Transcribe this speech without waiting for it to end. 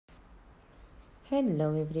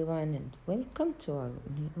Hello everyone and welcome to our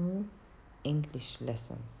new English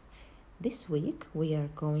lessons. This week we are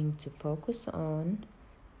going to focus on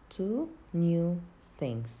two new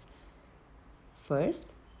things. First,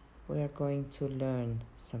 we are going to learn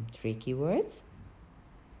some tricky words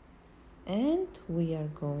and we are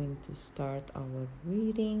going to start our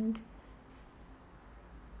reading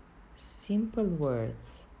simple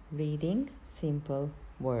words. Reading simple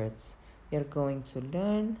words. We are going to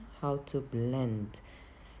learn how to blend.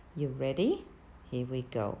 You ready? Here we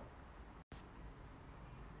go.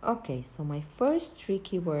 Okay, so my first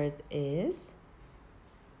tricky word is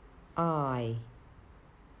I.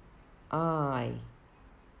 I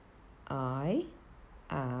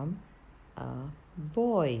am a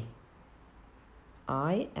boy.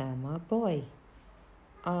 I am a boy.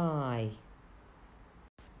 I.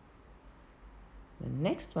 The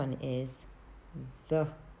next one is the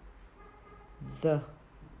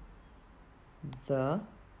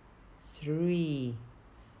three,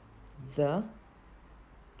 the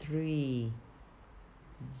three,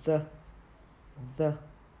 the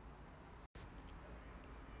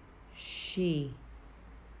she,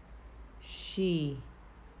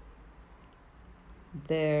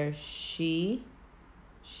 there she,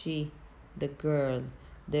 the girl,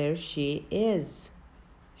 there she is,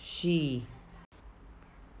 she,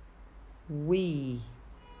 we,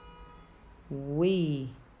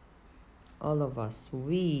 all of us,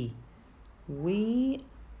 we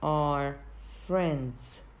are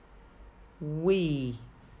friends, we,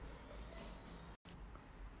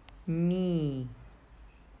 me,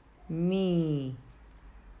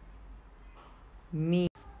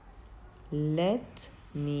 let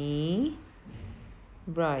me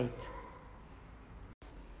write,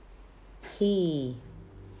 he,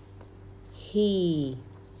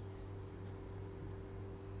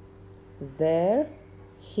 there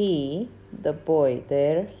he, the boy,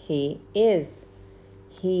 there he is,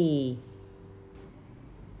 he.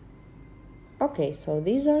 Okay, so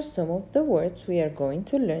these are some of the words we are going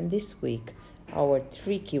to learn this week, our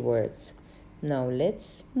tricky words. Now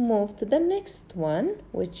let's move to the next one,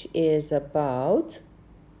 which is about,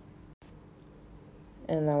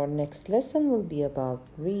 and our next lesson will be about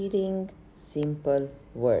reading simple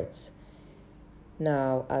words.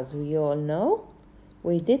 Now, as we all know,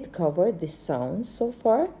 we did cover the sounds so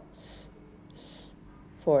far. S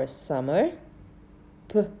for summer,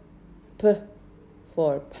 p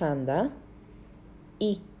for panda,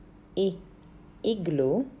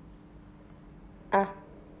 igloo, a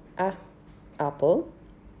apple,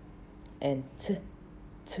 and t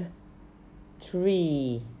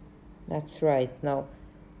tree. That's right. Now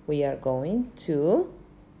we are going to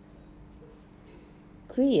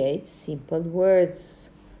create simple words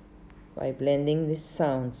by blending these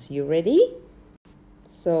sounds. You ready?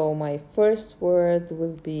 So my first word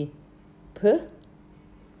will be p,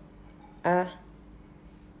 a,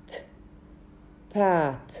 t,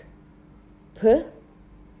 pat, p,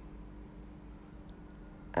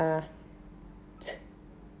 a, t,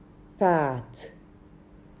 pat.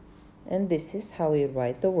 And this is how we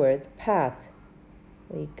write the word pat.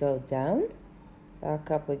 We go down,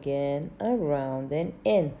 back up again, around and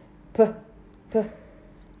in. P,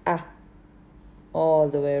 a. All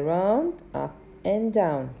the way around, up and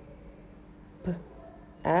down. P,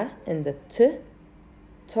 a, and the t,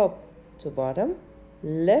 top to bottom,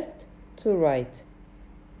 left to right.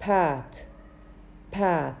 Pat.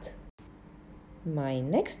 My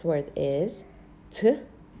next word is t,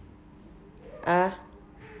 a,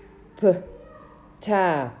 p,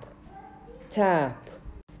 tap.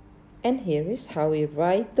 And here is how we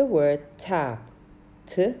write the word tap.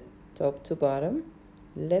 T, top to bottom,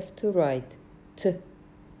 left to right. T,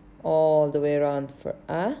 all the way around for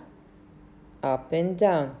a, up and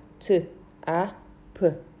down. T, a,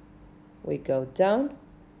 p. We go down,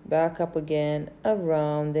 back up again,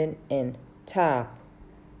 around and in. Tap.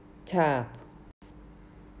 P,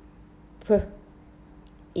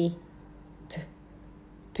 I, t,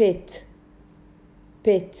 pit.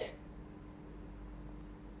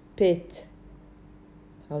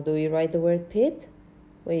 How do we write the word pit?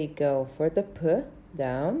 We go for the p,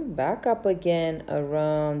 down, back up again,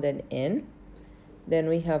 around and in. Then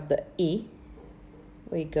we have the E.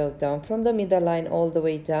 We go down from the middle line all the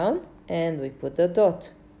way down and we put the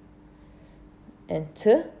dot. And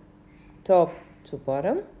T, top to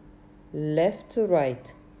bottom, left to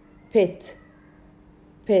right. Pit.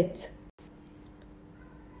 T,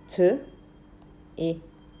 I,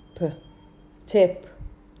 P.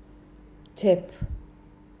 Tip.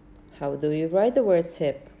 How do we write the word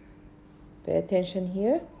tip? Pay attention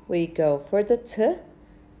here. We go for the T,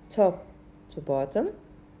 top to bottom,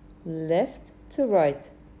 left to write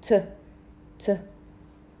t, t.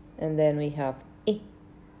 And then we have I,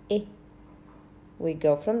 I. We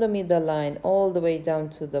go from the middle line all the way down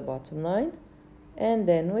to the bottom line. And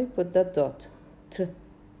then we put the dot, t,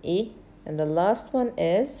 I. And the last one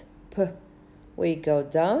is p. We go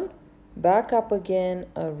down, back up again,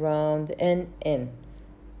 around and in.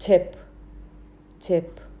 Tip,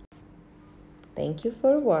 tip. Thank you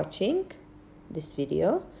for watching this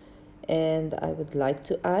video, and I would like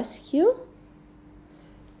to ask you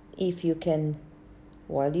if you can,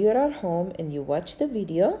 while you're at home and you watch the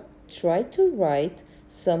video, try to write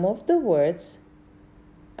some of the words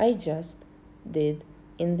I just did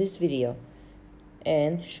in this video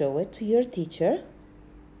and show it to your teacher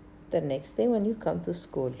the next day when you come to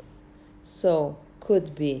school. So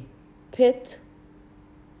could be pit,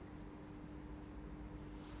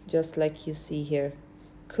 just like you see here,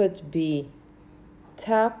 could be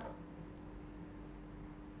tap.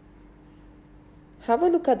 Have a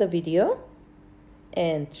look at the video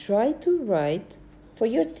and try to write for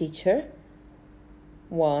your teacher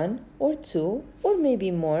 1 or 2 or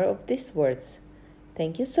maybe more of these words.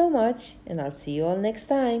 Thank you so much, and I'll see you all next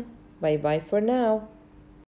time. Bye bye for now.